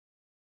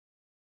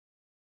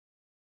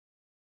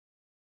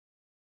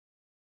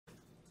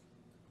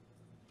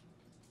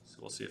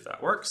we'll see if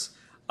that works.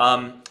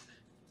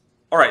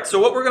 All right, so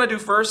what we're going to do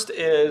first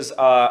is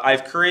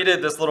I've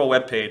created this little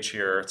web page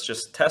here. It's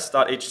just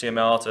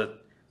test.html. It's a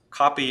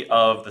copy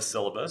of the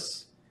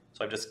syllabus.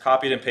 So I've just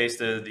copied and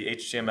pasted the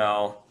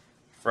HTML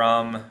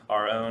from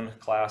our own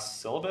class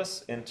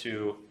syllabus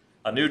into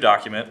a new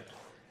document.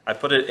 I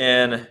put it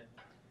in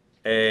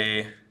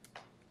a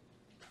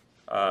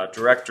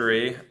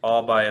directory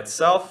all by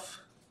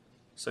itself,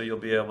 so you'll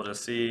be able to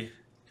see.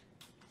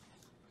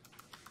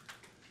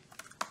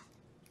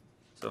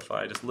 So if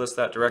I just list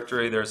that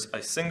directory, there's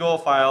a single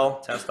file,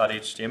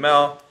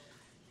 test.html,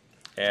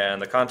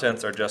 and the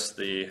contents are just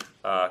the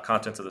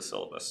contents of the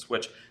syllabus,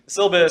 which the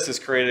syllabus is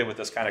created with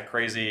this kind of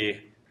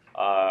crazy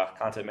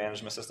content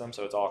management system,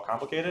 so it's all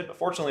complicated. But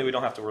fortunately, we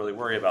don't have to really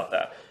worry about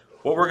that.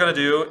 What we're going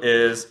to do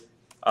is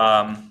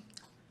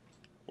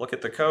look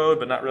at the code,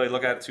 but not really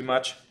look at it too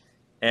much.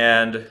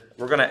 And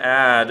we're going to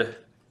add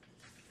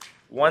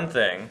one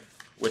thing,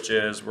 which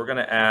is we're going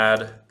to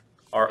add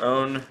our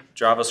own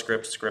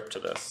JavaScript script to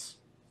this.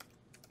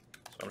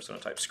 I'm just going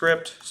to type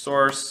script,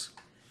 source,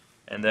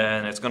 and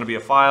then it's going to be a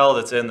file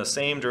that's in the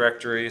same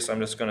directory. So I'm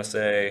just going to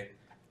say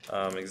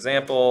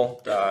example.js.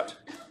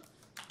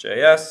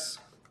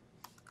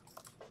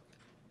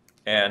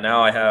 And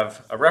now I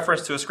have a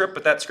reference to a script,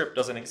 but that script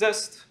doesn't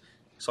exist.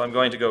 So I'm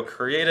going to go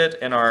create it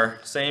in our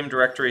same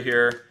directory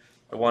here,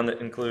 the one that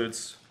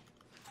includes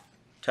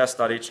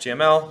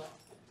test.html.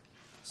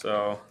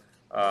 So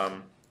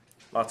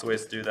lots of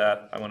ways to do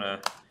that. I want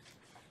to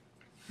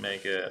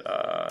make it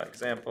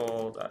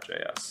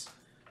example.js.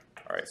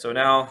 All right, so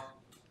now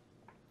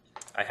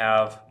I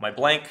have my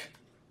blank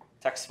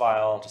text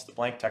file, just a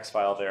blank text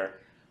file there.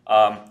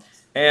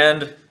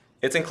 And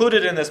it's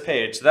included in this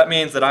page. So that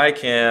means that I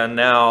can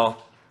now,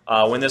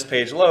 when this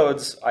page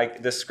loads,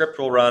 this script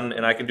will run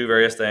and I can do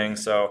various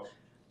things. So,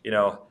 you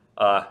know,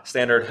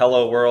 standard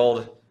hello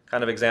world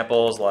kind of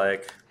examples,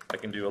 like I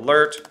can do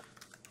alert,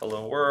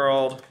 hello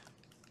world.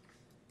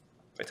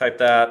 If I type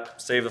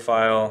that, save the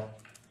file,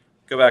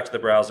 go back to the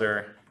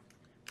browser,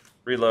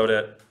 reload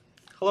it.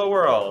 Hello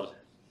world.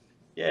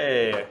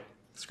 Yay,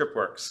 script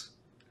works.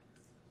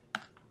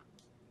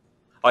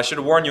 I should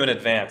warn you in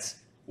advance.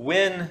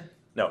 When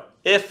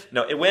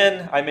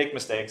I make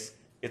mistakes,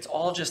 it's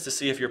all just to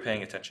see if you're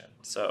paying attention.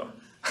 So,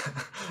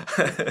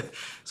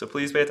 so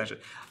please pay attention.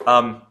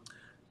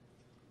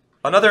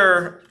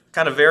 Another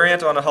kind of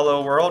variant on a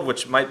hello world,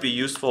 which might be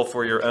useful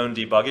for your own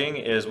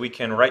debugging, is we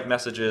can write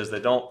messages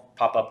that don't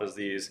pop up as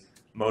these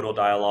modal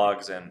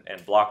dialogues and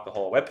block the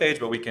whole web page,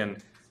 but we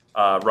can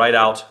write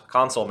out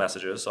console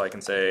messages. So I can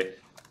say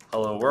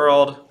hello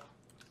world,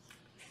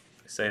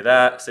 say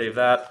that, save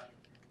that,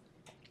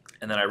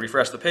 and then I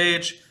refresh the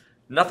page.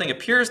 Nothing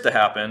appears to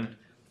happen,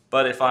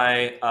 but if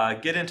I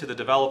get into the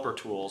developer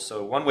tools,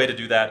 so one way to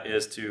do that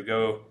is to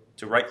go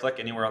to right-click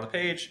anywhere on the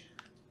page,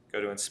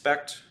 go to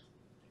inspect,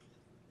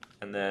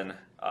 and then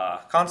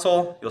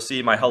console. You'll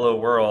see my hello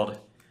world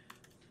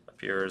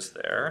appears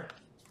there.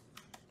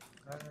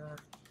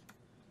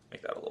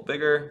 Make that a little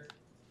bigger.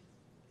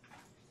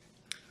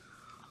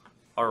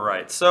 All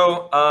right,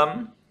 so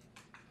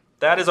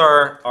that is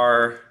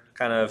our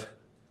kind of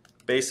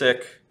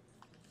basic.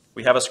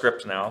 We have a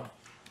script now.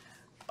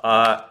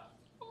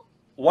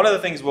 One of the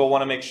things we'll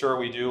want to make sure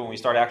we do when we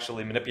start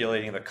actually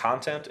manipulating the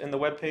content in the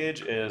web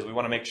page is we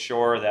want to make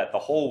sure that the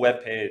whole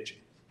web page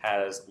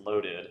has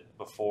loaded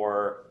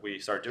before we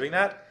start doing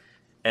that.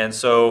 And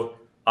so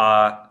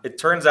it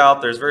turns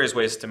out there's various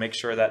ways to make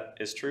sure that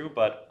is true,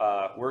 but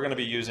we're going to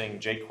be using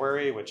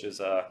jQuery, which is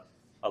a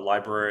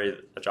library,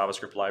 a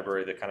JavaScript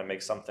library that kind of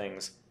makes some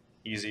things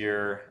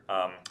easier,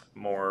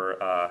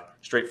 more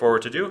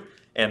straightforward to do,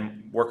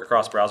 and work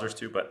across browsers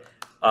too. But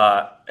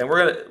and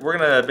we're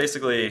gonna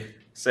basically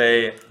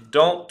say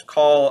don't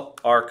call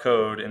our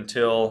code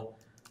until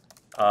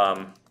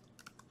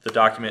the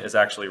document is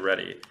actually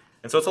ready.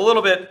 And so it's a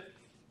little bit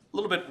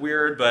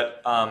weird,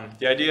 but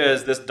the idea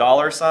is this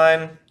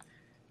 $sign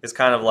is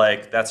kind of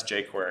like, that's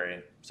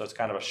jQuery. So it's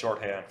kind of a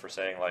shorthand for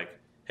saying like,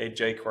 hey,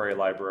 jQuery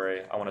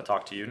library, I want to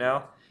talk to you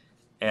now.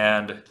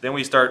 And then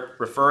we start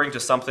referring to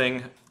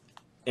something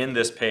in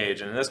this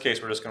page. And in this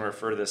case, we're just going to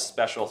refer to this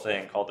special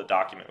thing called the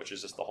document, which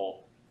is just the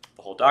whole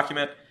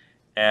document.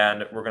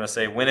 And we're going to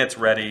say when it's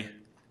ready,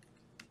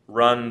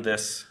 run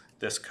this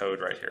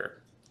code right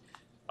here.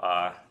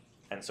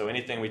 And so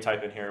anything we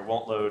type in here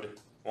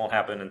won't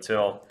happen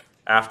until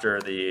after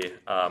the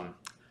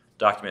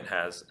document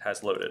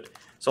has loaded.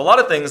 So a lot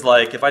of things,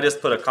 like if I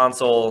just put a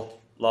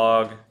console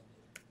log,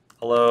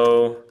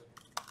 hello,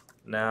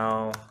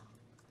 now,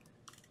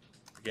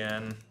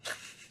 again.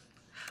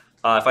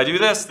 If I do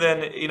this,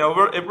 then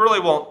it really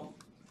won't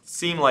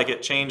seem like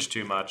it changed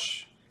too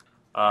much,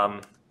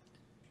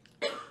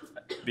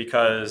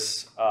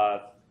 because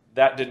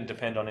that didn't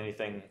depend on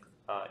anything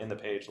in the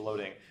page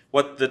loading.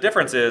 What the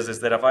difference is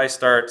that if I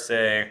start,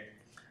 say,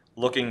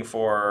 looking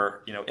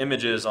for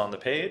images on the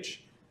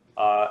page,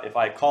 if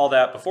I call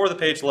that before the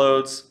page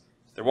loads,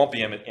 there won't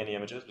be any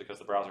images because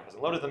the browser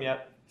hasn't loaded them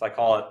yet. If I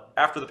call it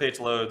after the page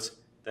loads,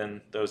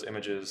 then those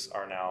images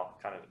are now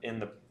kind of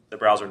in the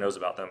browser knows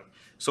about them.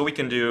 So we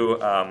can do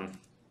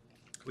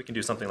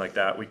something like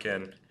that. We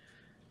can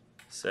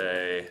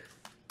say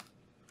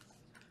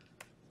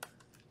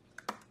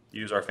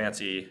use our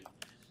fancy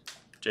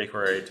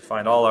jQuery to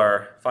find all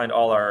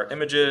our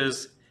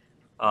images,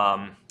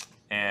 and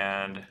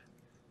I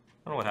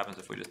don't know what happens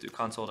if we just do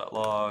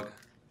console.log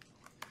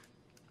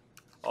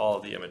all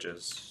of the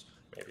images,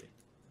 maybe.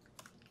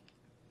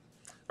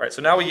 All right,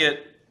 so now we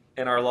get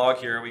in our log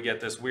here, we get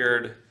this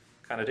weird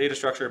kind of data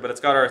structure, but it's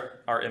got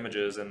our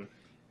images, and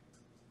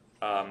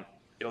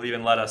it'll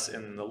even let us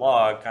in the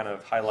log kind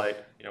of highlight,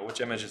 which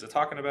image is it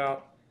talking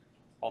about,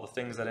 all the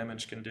things that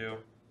image can do.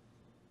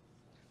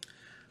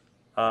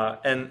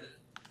 And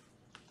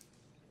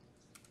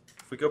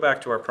if we go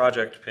back to our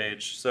project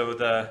page, so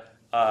the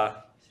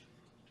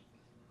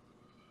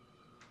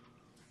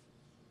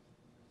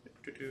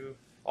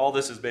all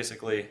this is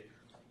basically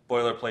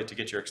boilerplate to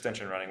get your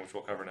extension running, which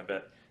we'll cover in a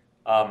bit.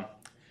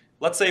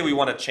 Let's say we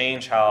want to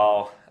change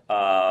how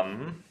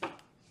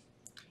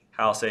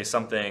say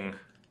something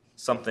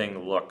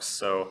looks.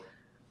 So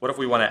what if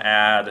we want to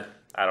add,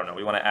 I don't know,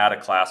 we want to add a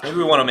class. Maybe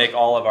we want to make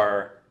all of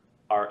our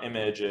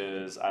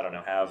images, I don't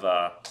know, have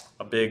a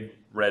big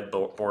red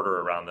border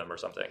around them or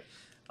something.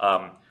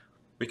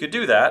 We could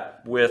do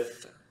that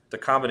with the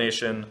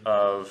combination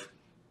of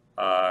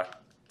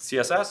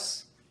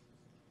CSS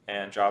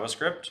and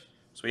JavaScript.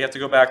 So we have to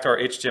go back to our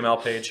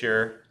HTML page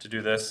here to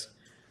do this.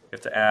 We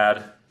have to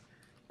add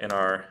in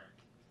our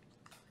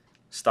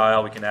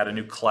style, we can add a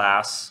new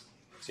class.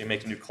 So you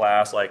make a new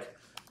class like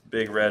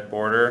big red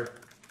border.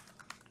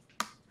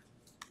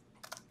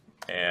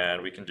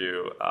 And we can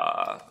do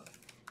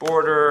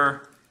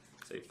border,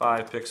 say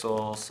 5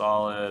 pixels,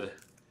 solid,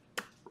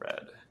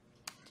 red.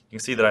 You can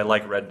see that I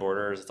like red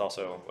borders. It's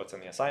also what's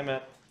in the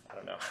assignment. I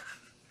don't know.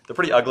 They're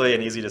pretty ugly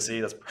and easy to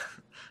see. I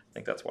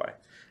think that's why.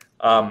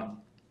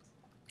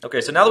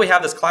 Okay, so now that we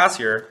have this class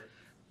here,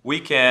 we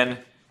can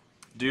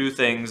do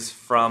things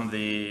from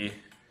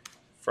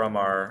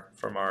our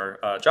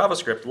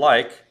JavaScript,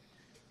 like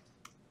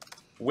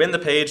when the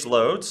page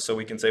loads. So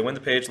we can say when the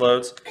page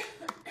loads,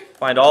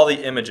 find all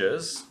the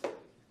images.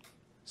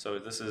 So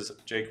this is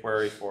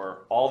jQuery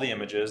for all the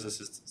images. This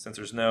is, since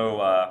there's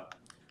no,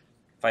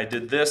 if I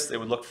did this, it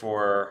would look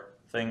for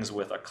things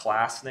with a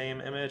class name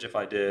image. If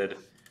I did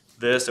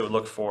this, it would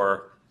look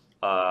for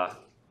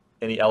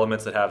any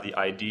elements that have the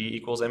ID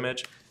equals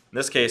image. In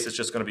this case, it's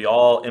just going to be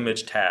all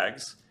image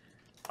tags.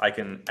 I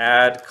can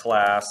add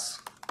class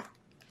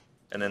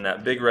and then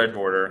that big red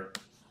border.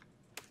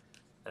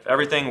 If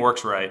everything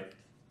works right,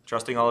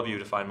 trusting all of you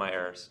to find my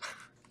errors.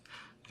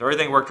 If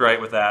everything worked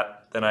right with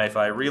that, then if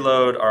I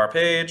reload our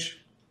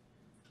page,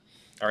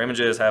 our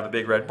images have a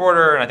big red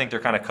border, and I think they're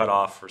kind of cut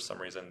off for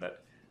some reason.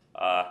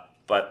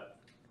 But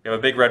we have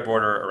a big red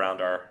border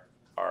around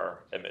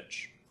our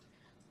image.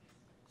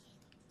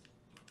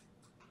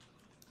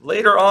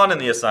 Later on in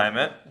the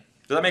assignment,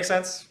 does that make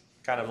sense?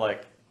 Kind of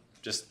like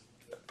just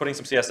putting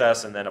some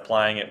CSS and then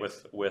applying it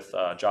with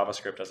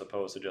JavaScript as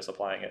opposed to just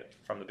applying it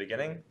from the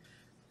beginning.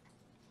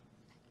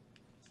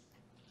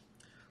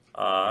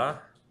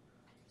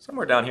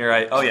 Somewhere down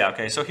here, oh yeah,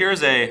 okay. So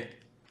here's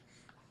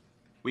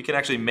we can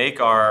actually make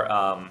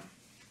our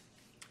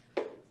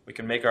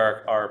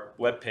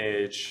web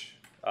page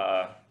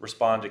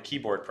respond to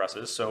keyboard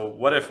presses. So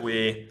what if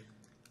we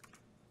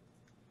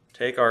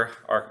take our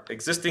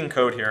existing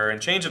code here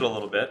and change it a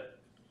little bit,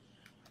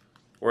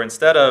 where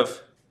instead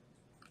of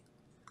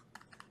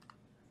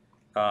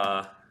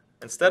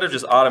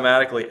just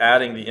automatically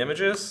adding the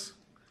images,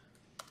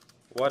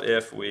 what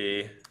if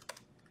we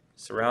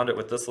surround it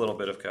with this little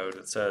bit of code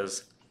that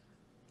says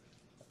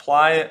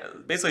apply,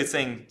 basically it's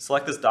saying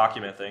select this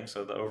document thing,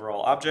 so the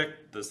overall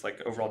object, this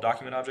like overall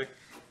document object,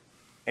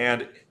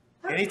 and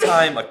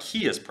anytime a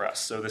key is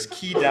pressed, so this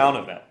key down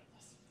event,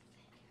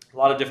 a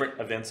lot of different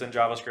events in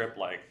JavaScript,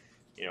 like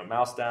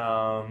mouse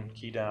down,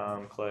 key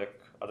down,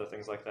 click, other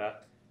things like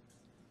that.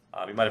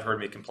 You might have heard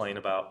me complain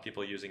about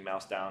people using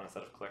mouse down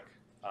instead of click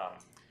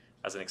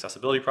as an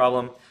accessibility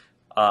problem.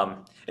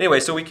 Anyway,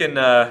 so we can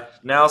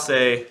now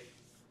say,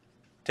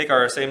 take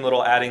our same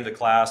little adding the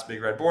class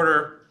big red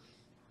border,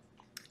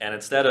 and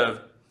instead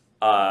of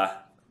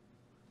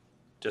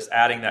just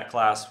adding that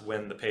class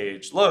when the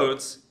page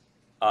loads,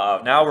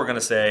 now we're going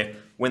to say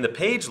when the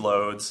page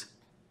loads,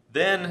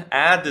 then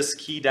add this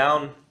key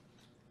down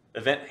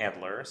event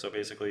handler. So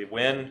basically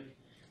when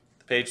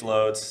the page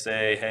loads,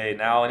 say, hey,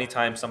 now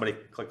anytime somebody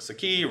clicks a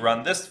key,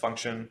 run this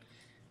function,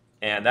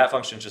 and that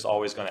function is just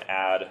always going to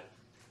add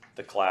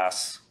the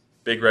class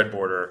big red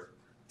border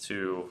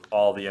to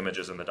all the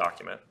images in the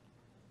document.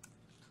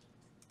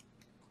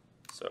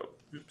 So,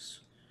 oops.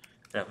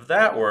 Now if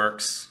that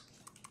works,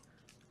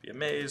 be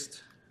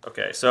amazed.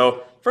 Okay,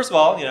 so first of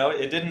all,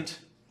 it didn't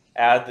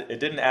add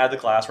the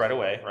class right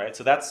away, right?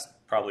 So that's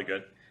probably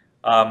good.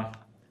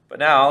 But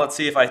now let's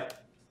see if I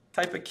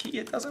type a key,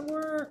 it doesn't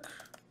work.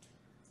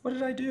 What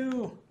did I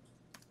do?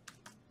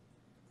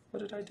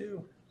 What did I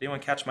do? Did anyone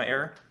catch my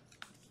error?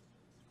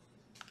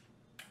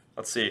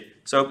 Let's see.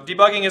 So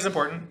debugging is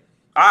important.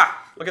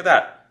 Ah, look at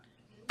that.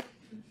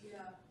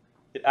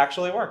 It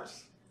actually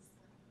works.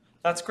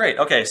 That's great.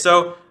 Okay,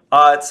 so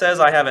it says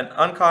I have an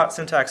uncaught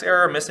syntax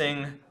error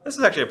missing. This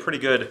is actually a pretty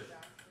good,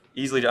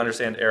 easily to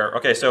understand error.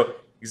 Okay, so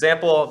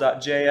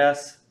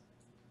example.js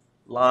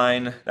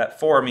line, that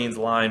 4 means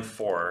line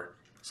 4.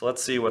 So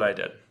let's see what I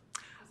did.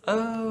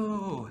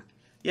 Oh,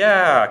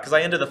 yeah, because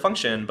I ended the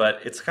function, but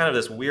it's kind of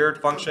this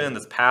weird function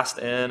that's passed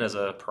in as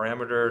a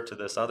parameter to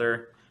this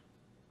other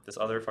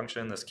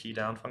function, this key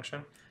down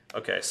function.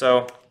 Okay,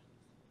 so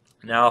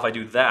now if I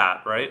do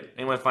that, right?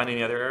 Anyone find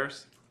any other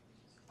errors?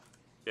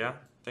 Yeah,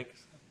 think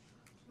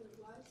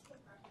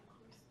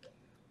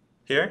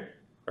here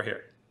or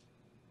here?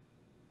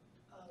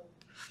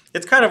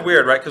 It's kind of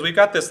weird, right? Because we've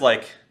got this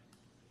like,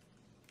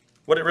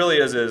 what it really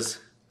is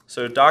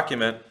so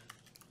document,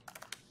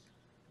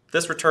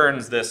 this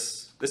returns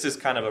this is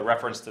kind of a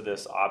reference to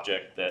this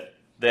object that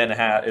then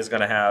is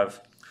going to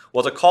have,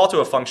 well, it's a call to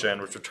a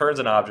function which returns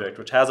an object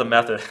which has a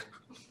method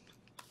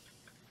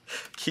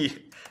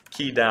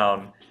key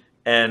down,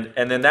 and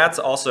then that's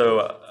also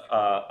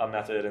a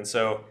method, and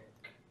so,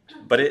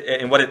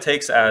 and what it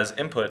takes as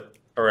input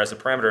or as a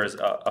parameter is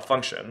a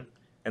function,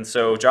 and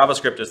so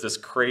JavaScript is this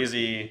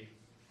crazy,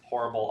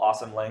 horrible,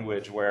 awesome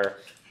language where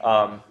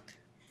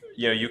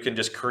you can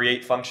just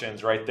create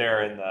functions right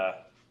there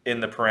in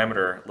the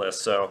parameter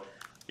list. So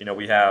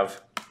we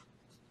have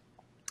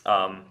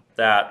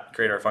that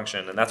create our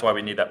function, and that's why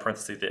we need that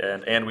parenthesis at the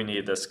end, and we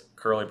need this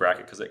curly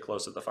bracket because it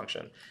closes the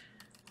function.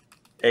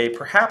 A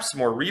perhaps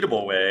more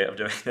readable way of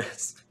doing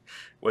this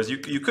was you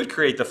could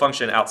create the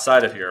function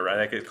outside of here, right?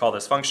 I could call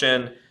this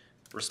function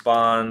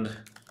respond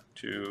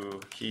to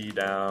key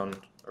down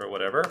or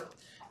whatever.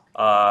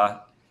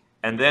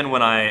 And then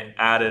when I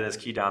add it as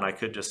key down, I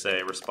could just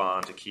say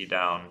respond to key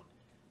down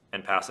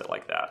and pass it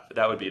like that.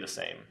 That would be the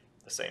same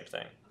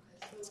thing.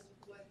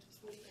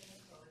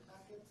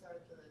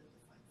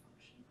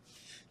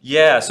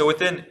 Yeah, so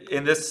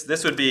in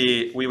this would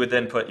be, we would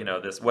then put,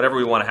 this, whatever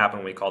we want to happen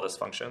when we call this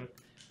function.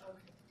 Okay.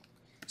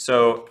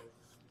 So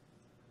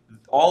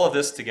all of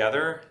this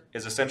together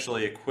is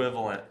essentially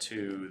equivalent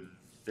to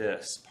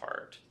this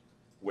part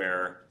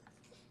where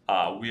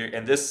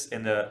in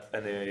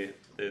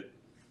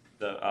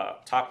the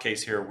top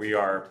case here, we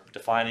are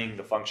defining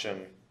the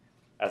function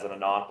as we'll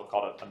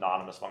call it an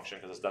anonymous function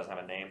because this doesn't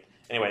have a name.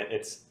 Anyway,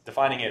 it's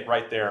defining it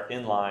right there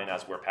in line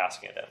as we're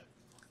passing it in.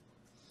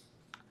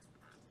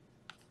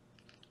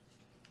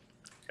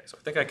 So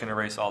I think I can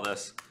erase all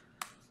this.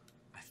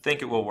 I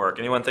think it will work.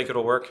 Anyone think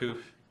it'll work? Who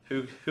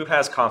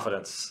has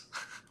confidence?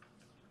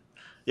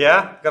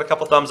 Yeah, got a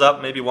couple thumbs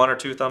up, maybe 1 or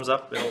 2 thumbs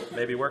up. It'll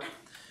maybe work.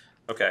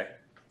 Okay.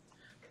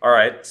 All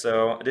right.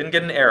 So I didn't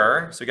get an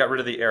error, so we got rid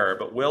of the error.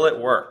 But will it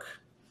work?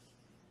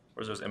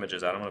 Where's those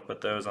images at? I'm going to put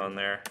those on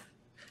there.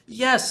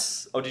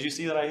 Yes. Oh, did you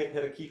see that I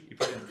hit a key? You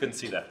probably couldn't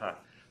see that, huh?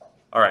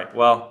 All right.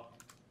 Well, all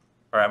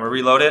right. I'm going to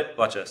reload it.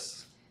 Watch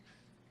this.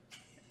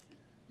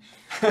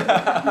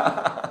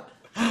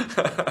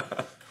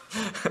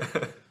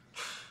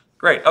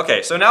 Great.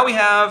 Okay, so now we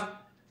have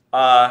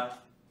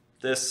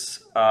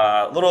this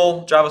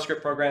little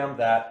JavaScript program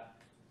that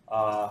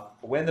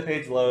when the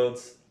page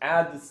loads,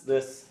 adds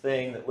this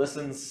thing that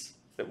listens,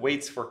 that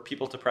waits for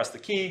people to press the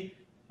key,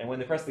 and when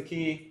they press the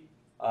key,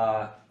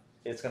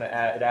 it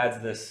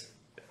adds this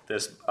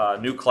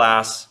new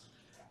class,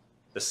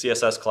 the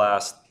CSS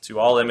class, to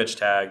all image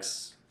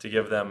tags to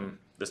give them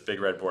this big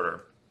red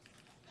border.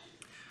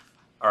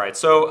 All right,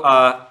 so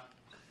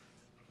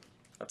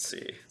let's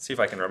see if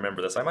I can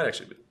remember this. I might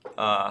actually.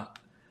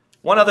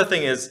 One other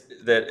thing is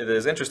that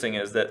is interesting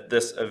is that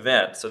this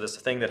event, so this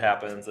thing that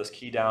happens, this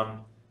key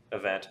down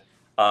event,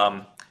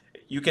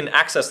 you can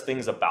access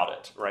things about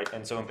it, right?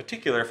 And so in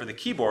particular for the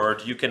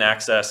keyboard, you can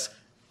access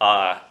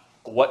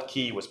what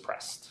key was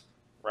pressed,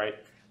 right?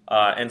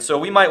 And so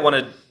we might want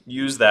to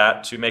use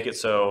that to make it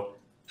so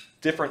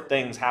different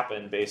things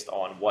happen based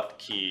on what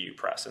key you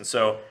press. And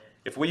so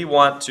if we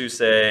want to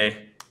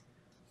say,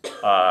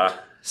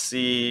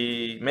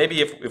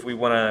 maybe if we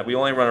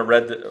only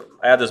want to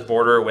add this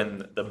border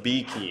when the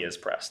B key is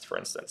pressed, for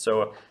instance.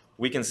 So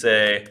we can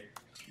say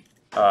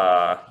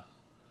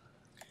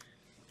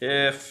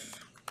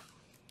if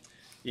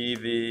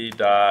ev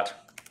dot,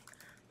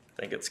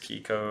 I think it's key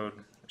code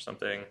or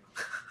something,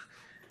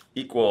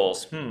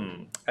 equals,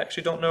 I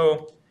actually don't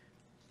know.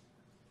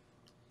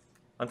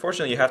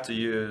 Unfortunately, you have to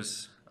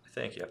use,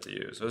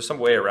 there's some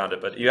way around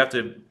it, but you have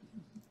to,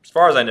 as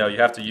far as I know, you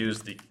have to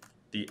use the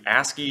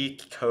ASCII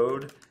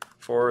code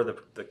for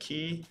the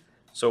key.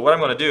 So what I'm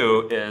going to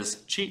do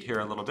is cheat here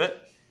a little bit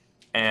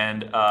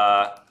and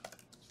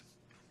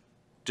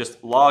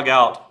just log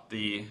out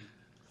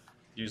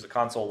use the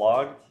console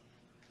log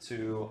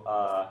to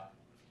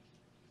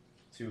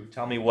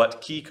tell me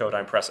what key code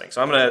I'm pressing.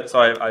 So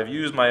I've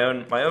used my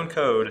own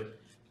code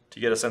to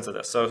get a sense of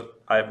this. So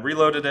I've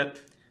reloaded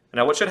it. And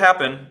now what should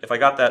happen if I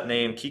got that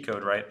name key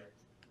code right?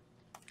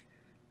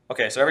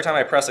 Okay, so every time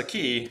I press a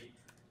key,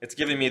 it's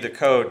giving me the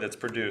code that's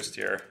produced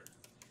here.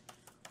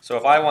 So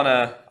if I want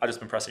to, I've just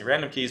been pressing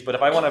random keys, but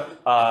if I want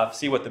to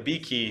see what the B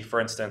key,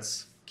 for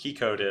instance, key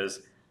code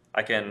is,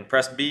 I can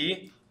press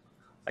B.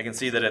 I can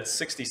see that it's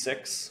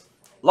 66.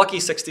 lucky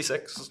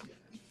 66.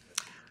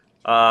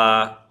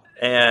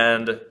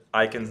 And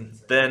I can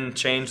then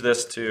change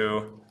this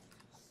to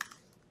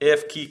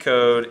if key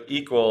code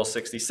equals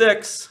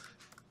 66,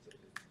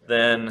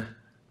 then,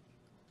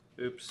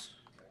 oops,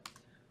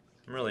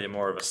 I'm really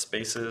more of a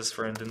spaces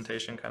for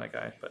indentation kind of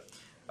guy, but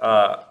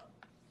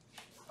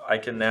I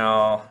can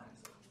now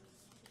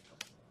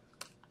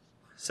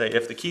say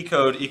if the key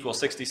code equals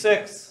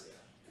 66,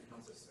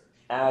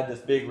 add this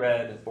big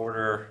red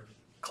border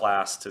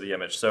class to the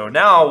image. So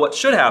now what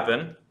should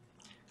happen,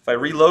 if I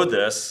reload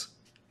this,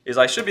 is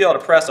I should be able to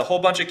press a whole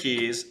bunch of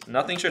keys.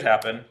 Nothing should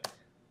happen.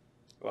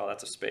 Well,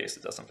 that's a space.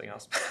 It does something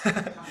else.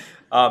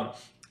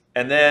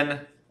 And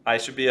then I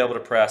should be able to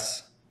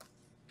press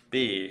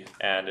B,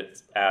 and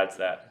it adds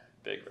that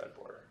big red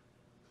border.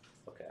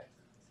 Okay,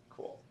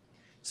 cool.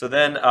 So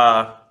then,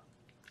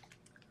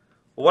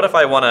 what if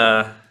I want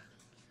to,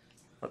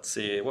 let's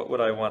see, what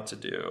would I want to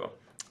do?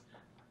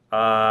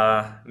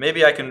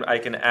 Maybe I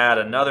can add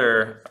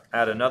another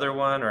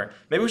one, or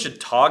maybe we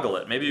should toggle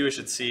it. Maybe we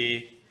should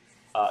see,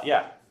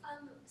 yeah.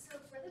 So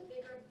for the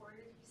big red border,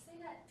 did you say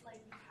that like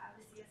you have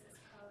a CSS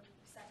code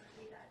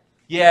separately that?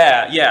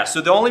 Yeah.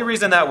 So the only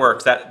reason that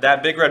works,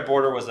 that big red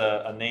border was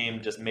a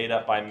name just made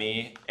up by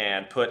me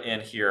and put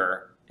in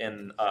here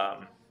in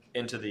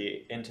into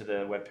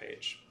the web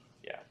page.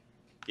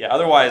 Yeah.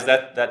 Otherwise,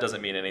 that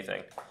doesn't mean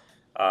anything.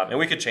 And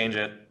we could change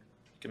it.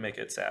 We can make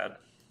it sad.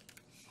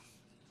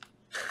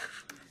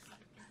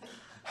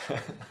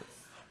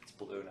 It's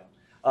blue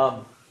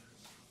now.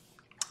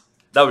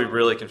 That would be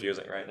really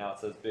confusing right now. It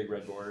says big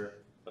red border,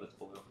 but it's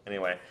blue.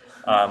 Anyway,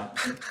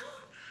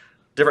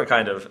 different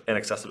kind of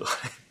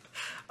inaccessibility.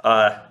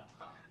 Yeah,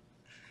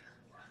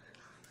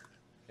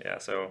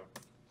 so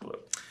blue.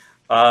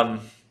 I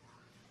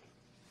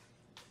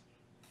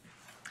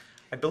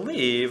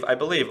believe.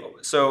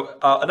 So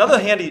another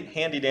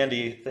handy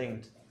dandy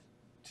thing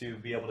to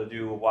be able to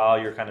do while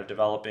you're kind of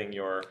developing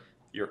your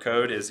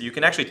code is you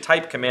can actually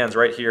type commands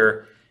right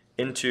here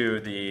into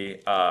the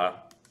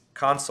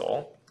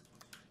console.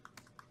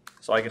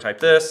 So I can type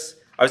this.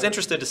 I was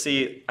interested to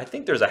see, I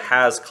think there's a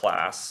has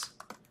class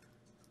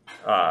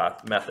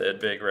method,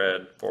 big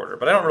red border,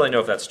 but I don't really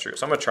know if that's true.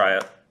 So I'm going to try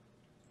it.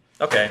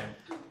 Okay,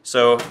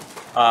 so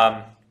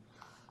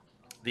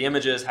the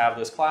images have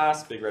this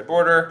class, big red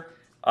border,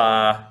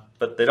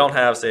 but they don't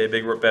have, say,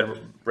 big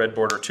red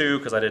border 2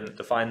 because I didn't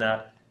define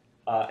that.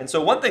 And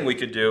so one thing we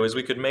could do is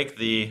we could make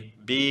the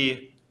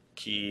B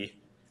key,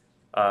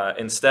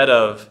 instead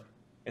of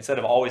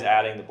always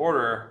adding the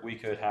border, we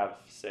could have,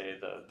 say,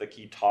 the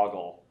key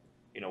toggle,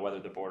 whether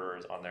the border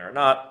is on there or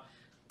not.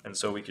 And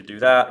so we could do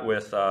that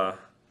with,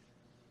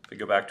 we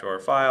go back to our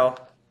file,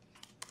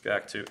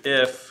 back to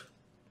if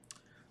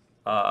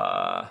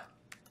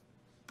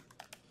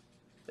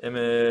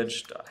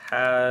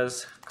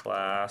image.has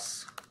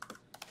class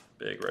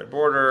big red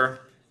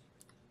border.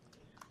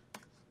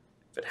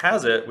 If it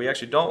has it, we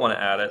actually don't want to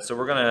add it, so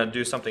we're going to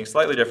do something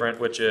slightly different,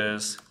 which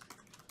is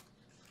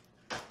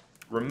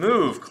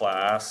remove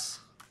class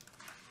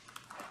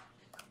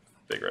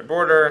big red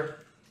border.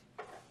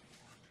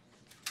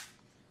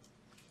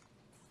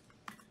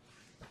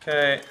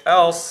 Okay,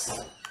 else.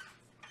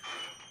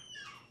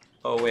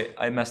 Oh wait,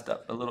 I messed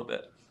up a little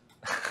bit.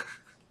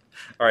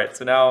 All right,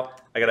 so now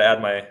I got to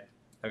add my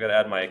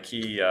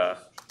key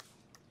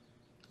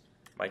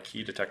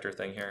detector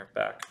thing here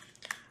back.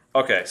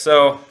 Okay,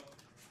 so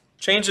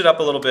change it up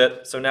a little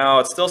bit. So now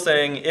it's still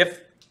saying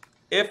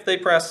if they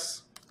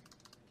press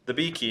the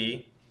B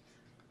key,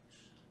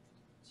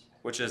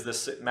 which is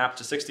this map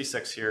to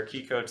 66 here,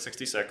 key code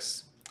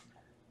 66,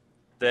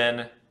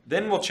 then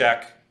we'll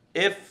check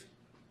if,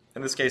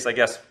 in this case, I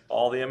guess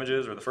all the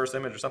images or the first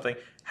image or something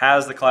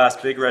has the class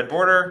big red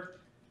border,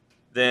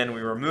 then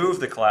we remove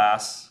the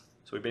class.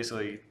 So we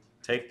basically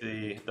take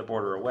the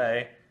border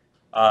away.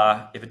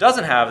 If it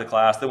doesn't have the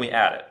class, then we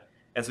add it.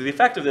 And so the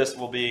effect of this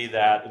will be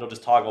that it'll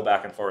just toggle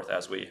back and forth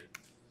as we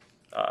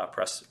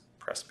press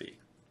B.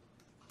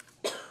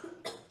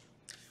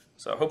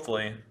 So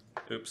hopefully,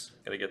 oops,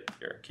 gotta get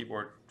your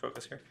keyboard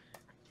focus here.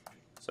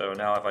 So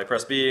now if I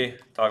press B,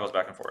 it toggles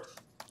back and forth.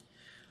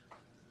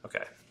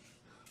 Okay.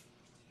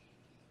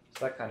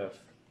 So that kind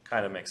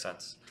of makes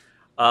sense.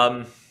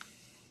 Let's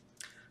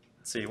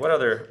see, what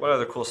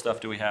other cool stuff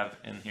do we have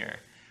in here?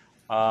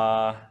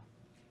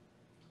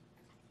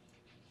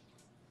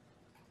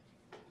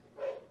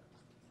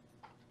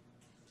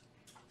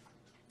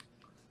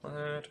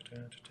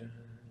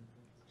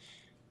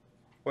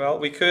 Well,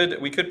 we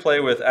could play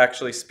with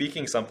actually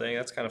speaking something.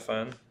 That's kind of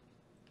fun.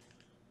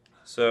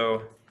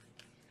 So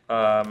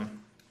I'll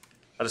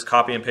just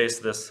copy and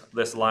paste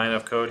this line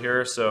of code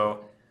here.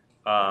 So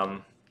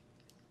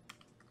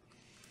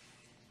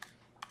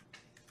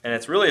and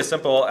it's really as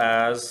simple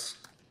as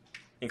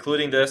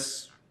including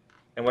this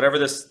and whatever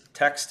this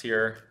text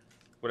here,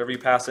 whatever you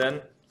pass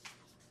in,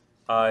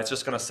 it's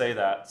just going to say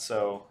that.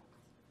 So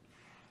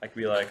I could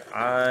be like,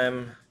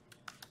 I'm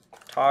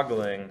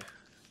toggling,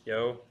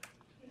 yo.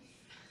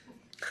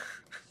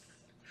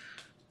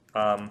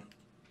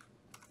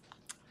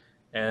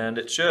 And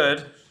it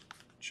should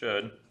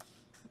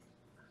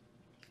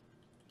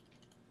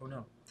Oh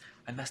no,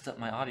 I messed up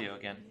my audio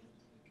again.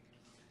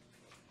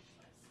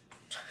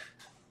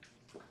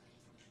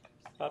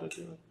 How to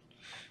do it?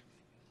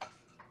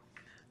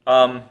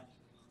 I'm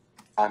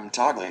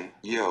toggling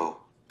you.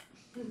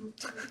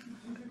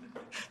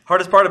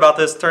 Hardest part about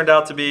this turned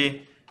out to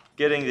be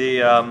getting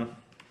the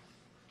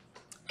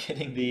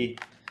the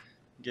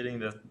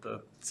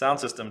sound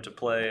system to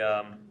play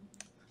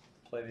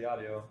play the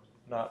audio,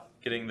 not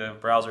getting the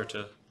browser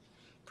to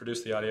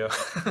produce the audio.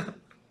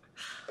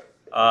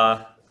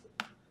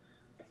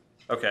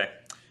 Okay,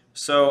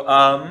 so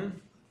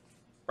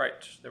right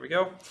there we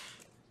go.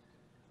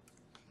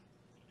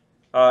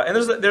 And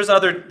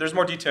there's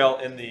more detail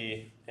in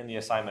the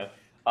assignment.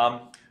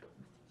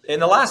 In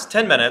the last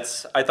 10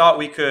 minutes, I thought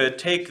we could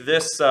take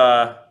this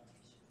this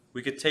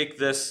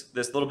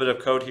little bit of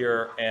code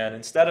here, and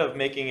instead of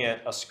making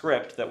it a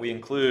script that we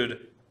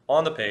include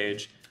on the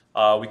page,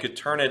 we could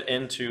turn it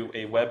into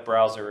a web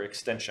browser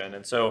extension.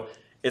 And so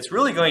it's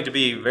really going to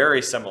be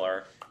very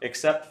similar,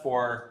 except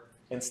for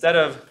instead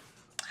of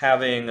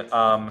having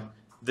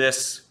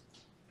this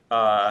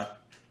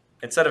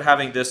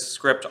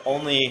script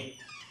only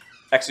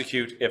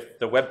execute if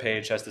the web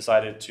page has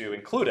decided to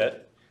include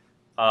it,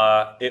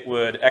 it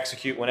would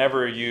execute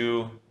whenever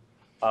you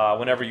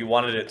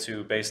wanted it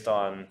to, based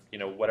on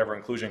whatever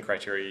inclusion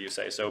criteria you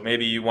say. So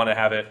maybe you want to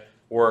have it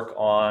work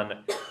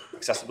on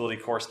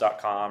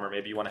accessibilitycourse.com, or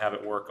maybe you want to have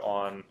it work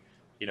on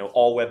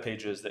all web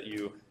pages that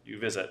you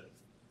visit.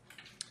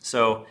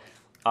 So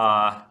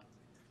I'm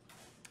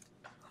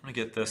gonna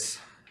get this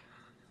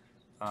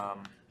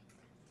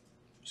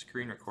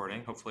screen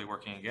recording hopefully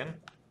working again.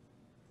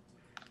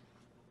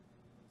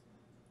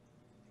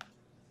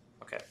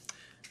 Okay.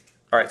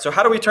 All right. So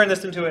how do we turn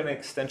this into an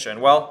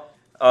extension? Well,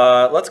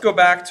 let's go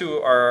back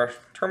to our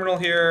terminal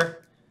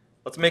here.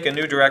 Let's make a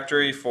new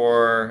directory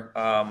for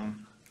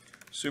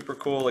super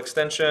cool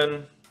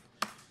extension.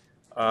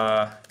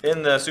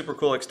 In the super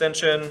cool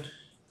extension,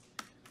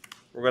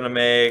 we're going to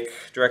make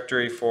a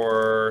directory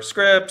for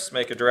scripts,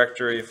 make a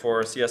directory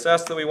for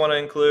CSS that we want to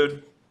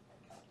include.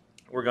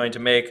 We're going to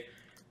make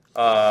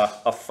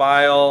a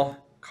file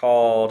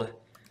called,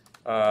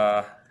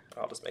 I'll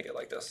just make it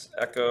like this,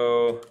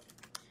 echo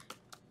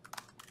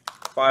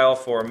file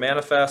for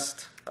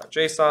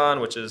manifest.json,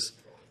 which is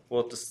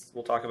we'll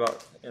talk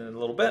about in a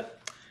little bit.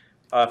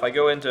 If I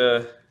go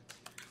into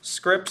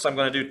scripts, I'm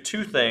going to do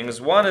two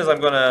things. One is I'm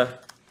going to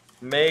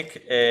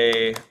make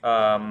a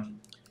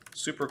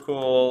super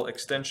cool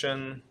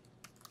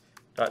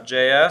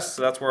extension.js.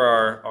 So that's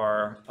where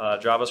our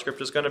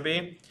JavaScript is going to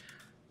be.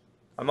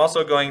 I'm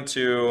also going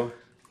to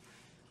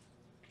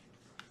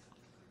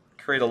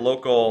create a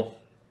local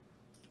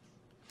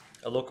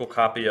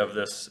copy of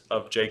this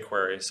of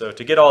jQuery. So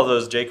to get all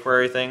those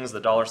jQuery things,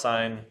 the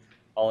 $,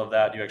 all of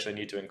that, you actually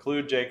need to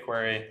include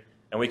jQuery,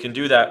 and we can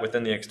do that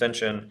within the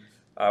extension.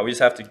 We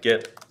just have to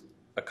get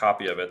a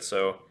copy of it.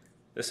 So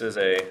this is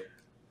a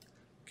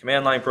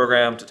command line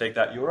program to take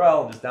that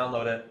URL and just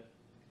download it.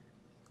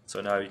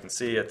 So now you can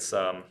see it's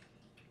I'm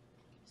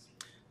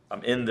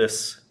in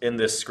this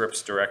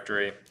scripts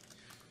directory.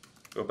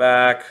 Go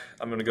back.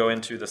 I'm going to go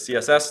into the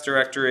CSS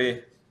directory.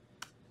 I'm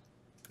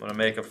going to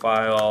make a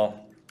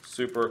file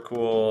super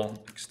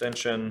cool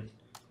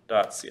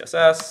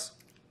extension.css.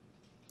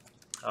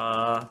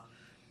 I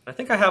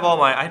think I have all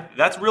my.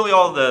 That's really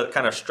all the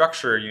kind of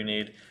structure you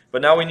need.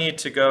 But now we need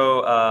to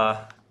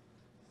go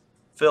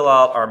fill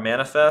out our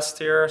manifest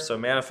here. So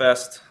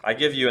manifest, I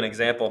give you an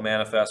example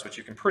manifest, which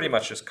you can pretty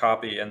much just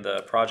copy in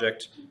the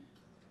project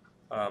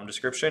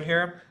description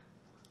here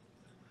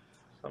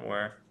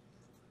somewhere.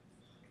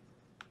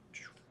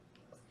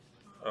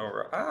 All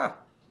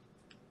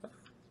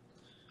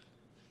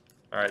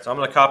right, so I'm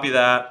going to copy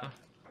that. I'm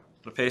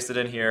going to paste it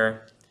in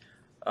here.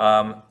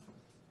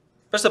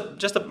 Mostly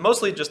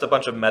just a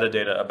bunch of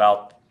metadata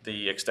about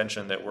the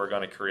extension that we're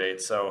going to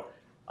create. So,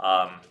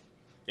 some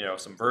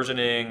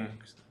versioning.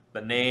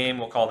 The name,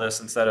 we'll call this,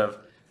 instead of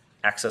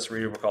access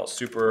reader, we'll call it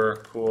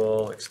super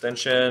cool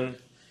extension.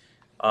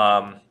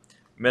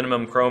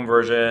 Minimum Chrome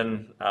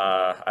version.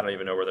 I don't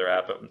even know where they're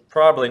at, but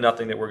probably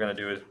nothing that we're going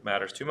to do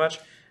matters too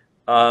much.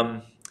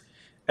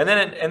 And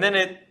then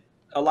it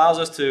allows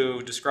us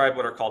to describe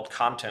what are called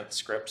content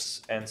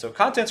scripts. And so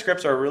content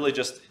scripts are really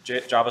just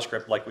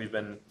JavaScript, like we've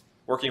been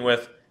working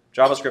with,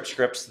 JavaScript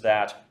scripts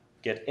that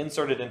get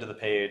inserted into the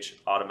page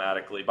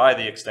automatically by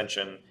the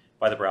extension,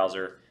 by the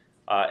browser.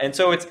 And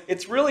so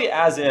it's really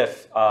as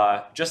if,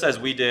 just as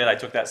we did, I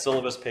took that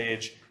syllabus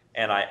page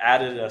and I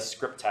added a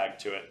script tag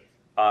to it.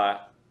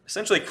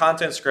 Essentially,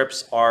 content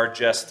scripts are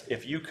just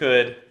if you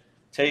could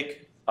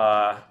take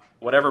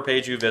whatever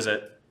page you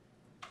visit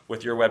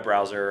with your web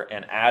browser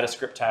and add a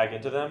script tag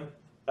into them.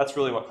 That's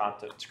really what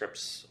content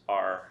scripts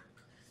are.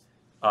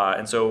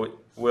 And so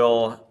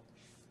we'll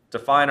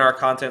define our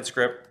content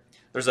script.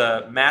 There's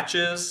a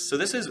matches. So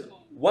this is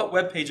what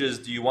web pages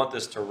do you want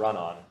this to run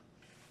on,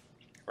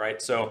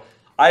 right? So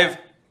I've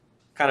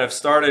kind of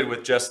started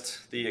with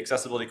just the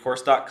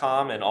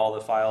accessibilitycourse.com and all the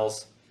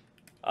files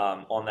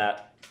on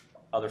that,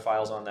 other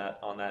files on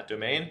that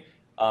domain.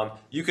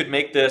 You could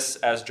make this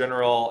as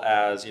general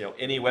as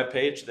any web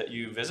page that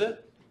you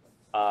visit.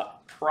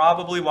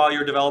 Probably while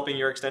you're developing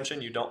your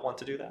extension, you don't want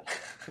to do that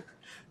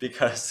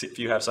because if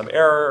you have some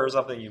error or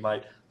something, you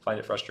might find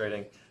it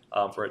frustrating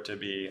for it to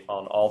be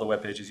on all the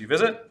web pages you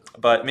visit.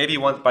 But maybe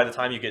by the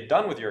time you get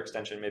done with your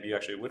extension, maybe you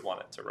actually would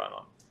want it to run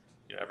on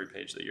every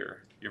page that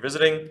you're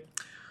visiting.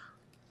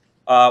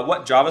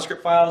 What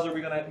JavaScript files are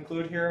we going to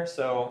include here?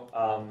 So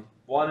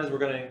one is we're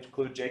going to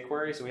include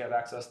jQuery, so we have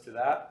access to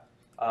that.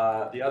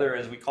 The other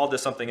is we called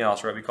this something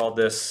else, right? We called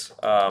this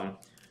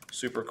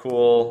super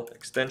cool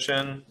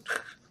extension.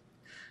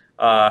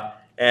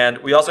 And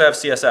we also have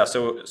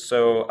CSS.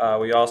 So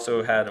we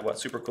also had what,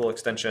 super cool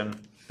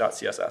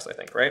extension.css, I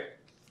think, right?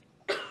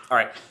 All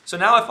right. So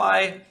now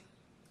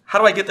how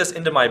do I get this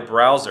into my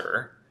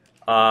browser?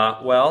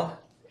 Well,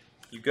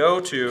 you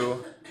go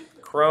to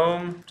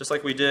Chrome, just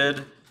like we did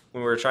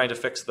when we were trying to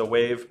fix the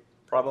wave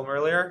problem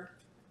earlier.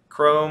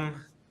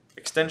 Chrome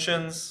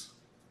extensions.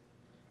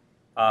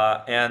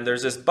 And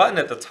there's this button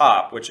at the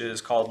top, which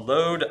is called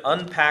Load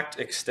Unpacked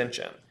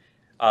Extension.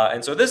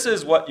 And so this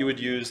is what you would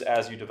use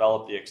as you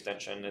develop the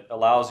extension. It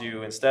allows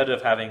you, instead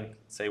of having,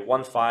 say,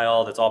 one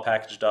file that's all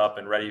packaged up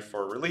and ready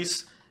for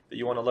release that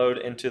you want to load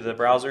into the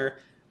browser,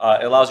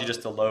 it allows you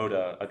just to load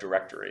a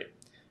directory.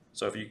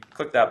 So if you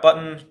click that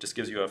button, it just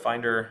gives you a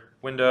Finder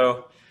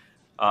window.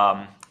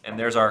 And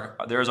there's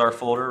our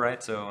folder,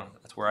 right? So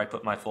that's where I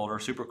put my folder,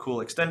 super cool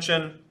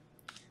extension.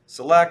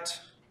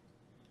 Select.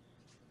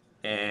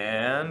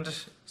 And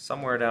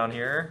somewhere down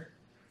here,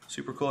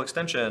 super cool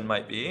extension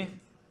might be.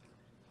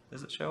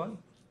 Does it show up?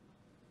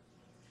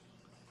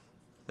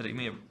 Did it give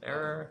me an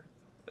error?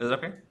 Is it up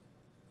here?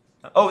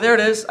 Oh, there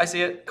it is. I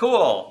see it.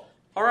 Cool.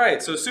 All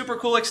right, so super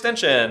cool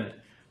extension.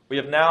 We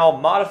have now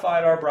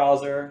modified our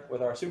browser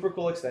with our super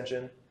cool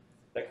extension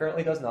that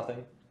currently does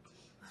nothing.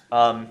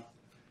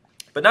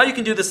 But now you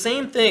can do the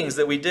same things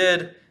that we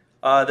did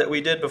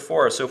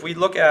before. So if we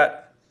look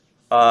at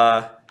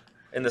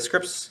in the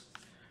scripts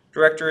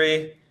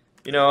directory,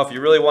 if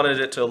you really wanted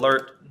it to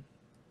alert,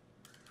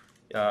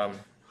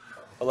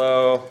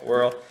 hello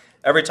world,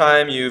 every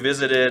time you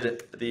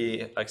visited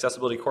the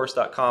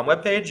accessibilitycourse.com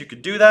webpage, you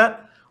could do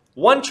that.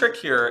 One trick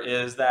here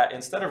is that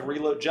instead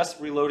of just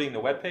reloading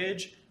the web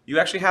page, you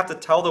actually have to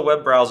tell the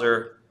web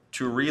browser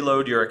to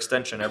reload your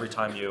extension every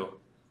time you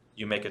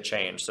make a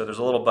change. So there's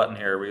a little button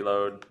here,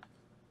 reload.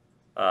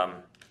 Yeah.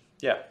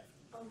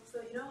 So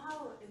you know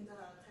how in the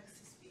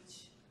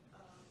text-to-speech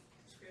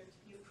script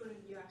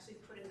you actually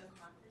put in the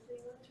content that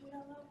you want to read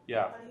out loud?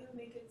 Yeah. How do you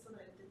make it so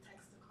that it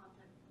detects the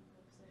content from the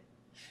website?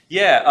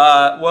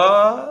 Yeah.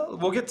 Well,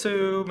 we'll get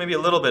to maybe a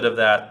little bit of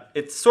that.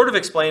 It's sort of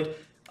explained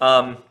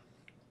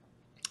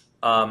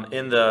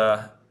in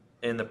the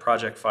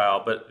project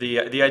file, but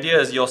the idea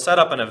is you'll set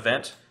up an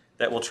event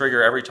that will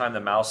trigger every time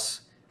the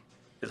mouse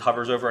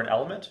hovers over an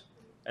element.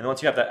 And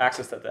once you have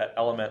access to that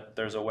element,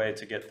 there's a way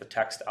to get the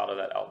text out of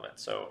that element.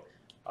 So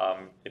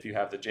if you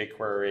have the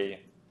jQuery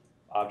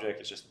object,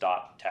 it's just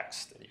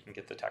 .text, and you can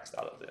get the text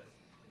out of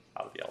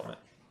the element.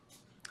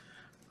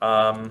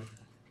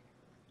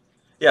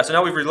 Yeah, so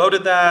now we've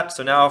reloaded that.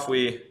 So now if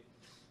we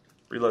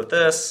reload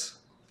this,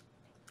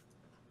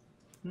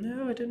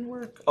 no, it didn't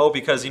work. Oh,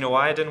 because you know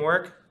why it didn't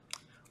work?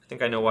 I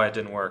think I know why it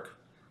didn't work.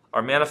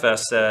 Our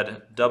manifest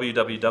said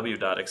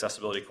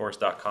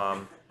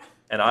www.accessibilitycourse.com.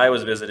 And I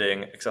was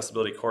visiting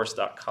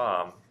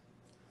accessibilitycourse.com,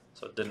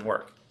 so it didn't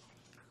work.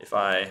 If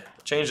I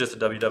change this to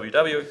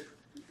www,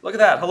 look at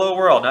that, hello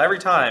world. Now every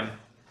time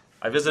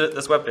I visit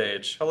this web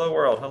page, hello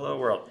world, hello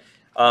world.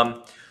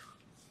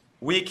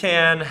 We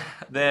can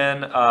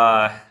then,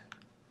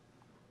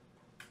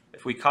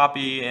 if we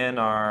copy in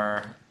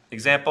our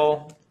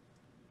example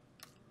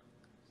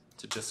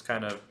to just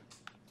kind of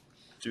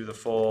do the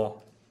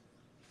full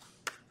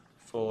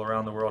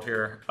around the world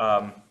here.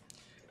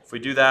 If we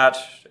do that,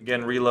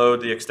 again,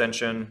 reload the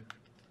extension,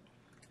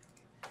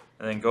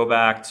 and then go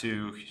back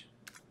to,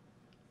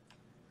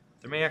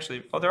 there may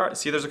actually, oh, there are,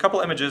 see, there's a couple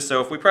images,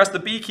 so if we press the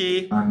B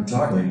key, I'm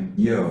toggling,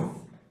 yo.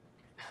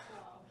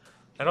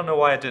 I don't know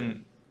why it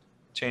didn't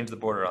change the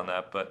border on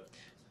that, but.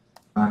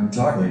 I'm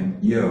toggling,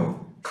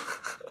 yo.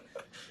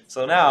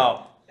 So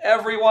now,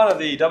 every one of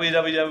the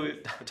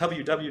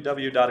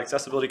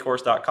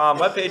www.accessibilitycourse.com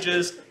web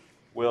pages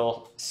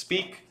will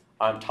speak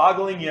I'm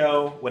toggling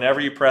yo whenever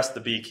you press the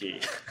B key.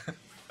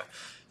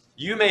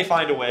 You may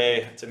find a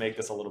way to make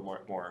this a little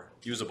more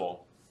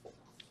usable.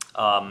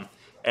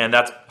 And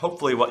that's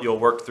hopefully what you'll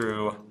work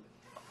through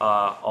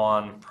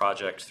on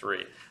Project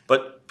 3.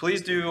 But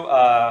please do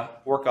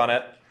work on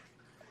it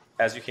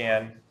as you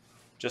can,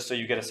 just so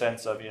you get a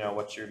sense of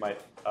what you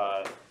might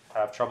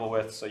have trouble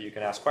with, so you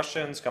can ask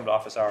questions, come to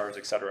office hours,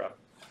 etc.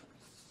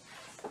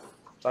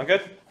 Sound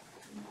good?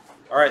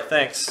 All right,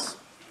 thanks.